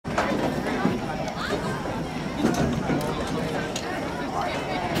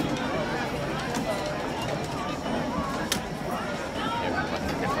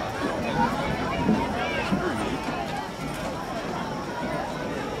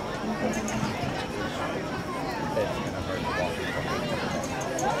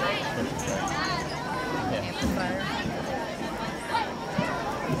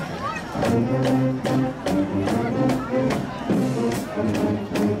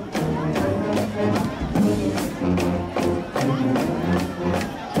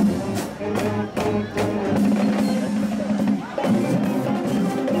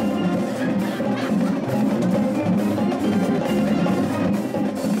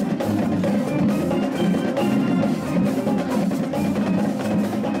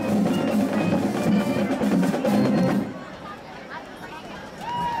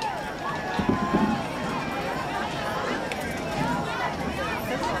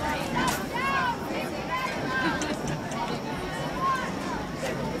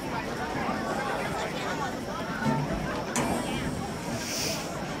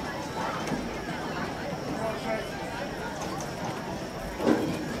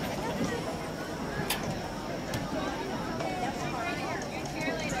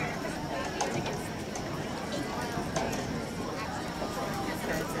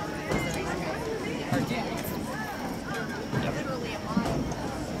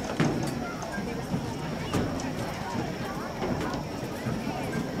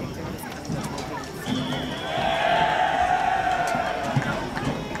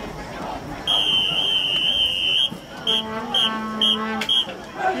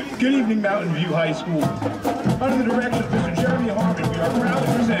Good evening, Mountain View High School. Under the direction of Mr. Jeremy Harmon, we are proud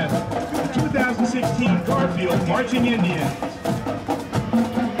to present the 2016 Gar Field Marching Indians.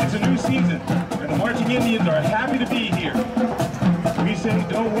 It's a new season, and the Marching Indians are happy to be here. We say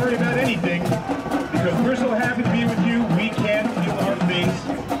don't worry about anything, because we're so happy to be with you, we can't feel our face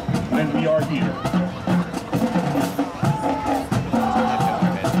when we are here.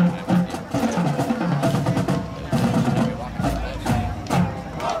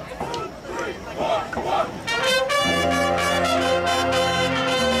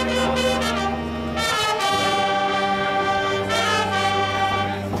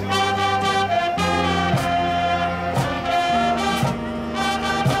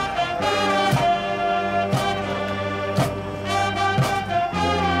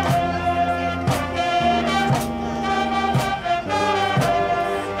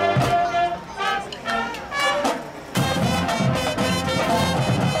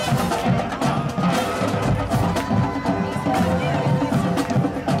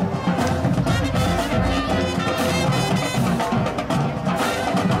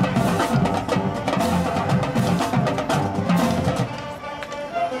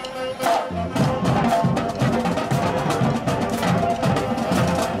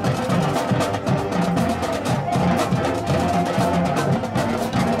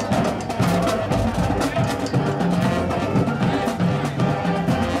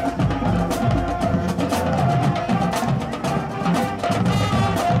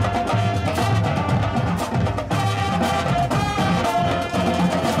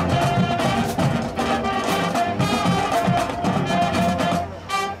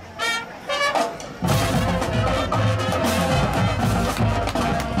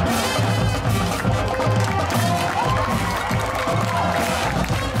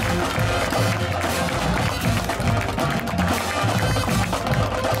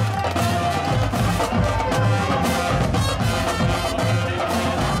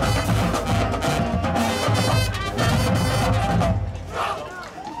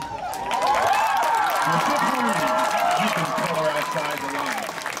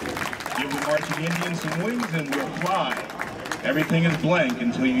 Give the Marching Indians some wings and we'll fly. Everything is blank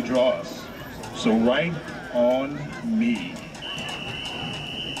until you draw us. So write on me.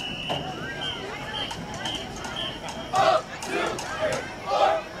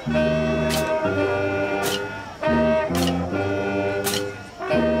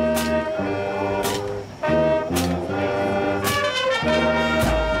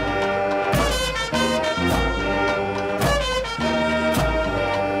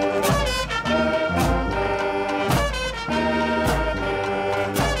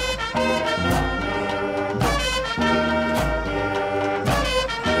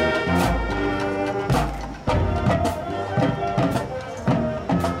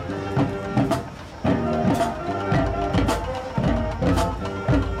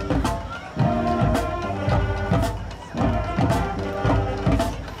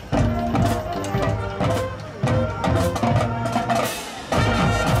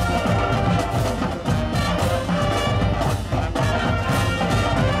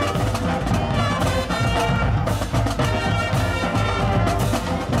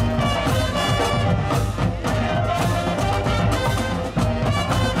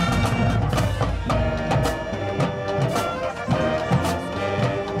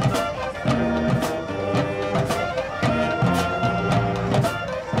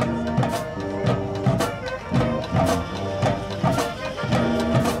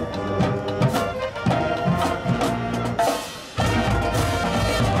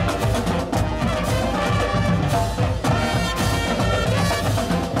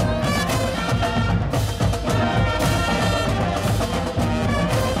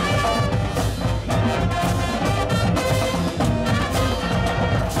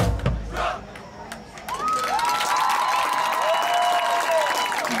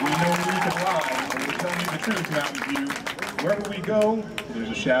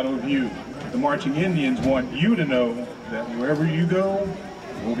 shadow of you. The marching Indians want you to know that wherever you go,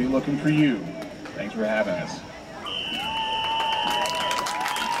 we'll be looking for you. Thanks for having us.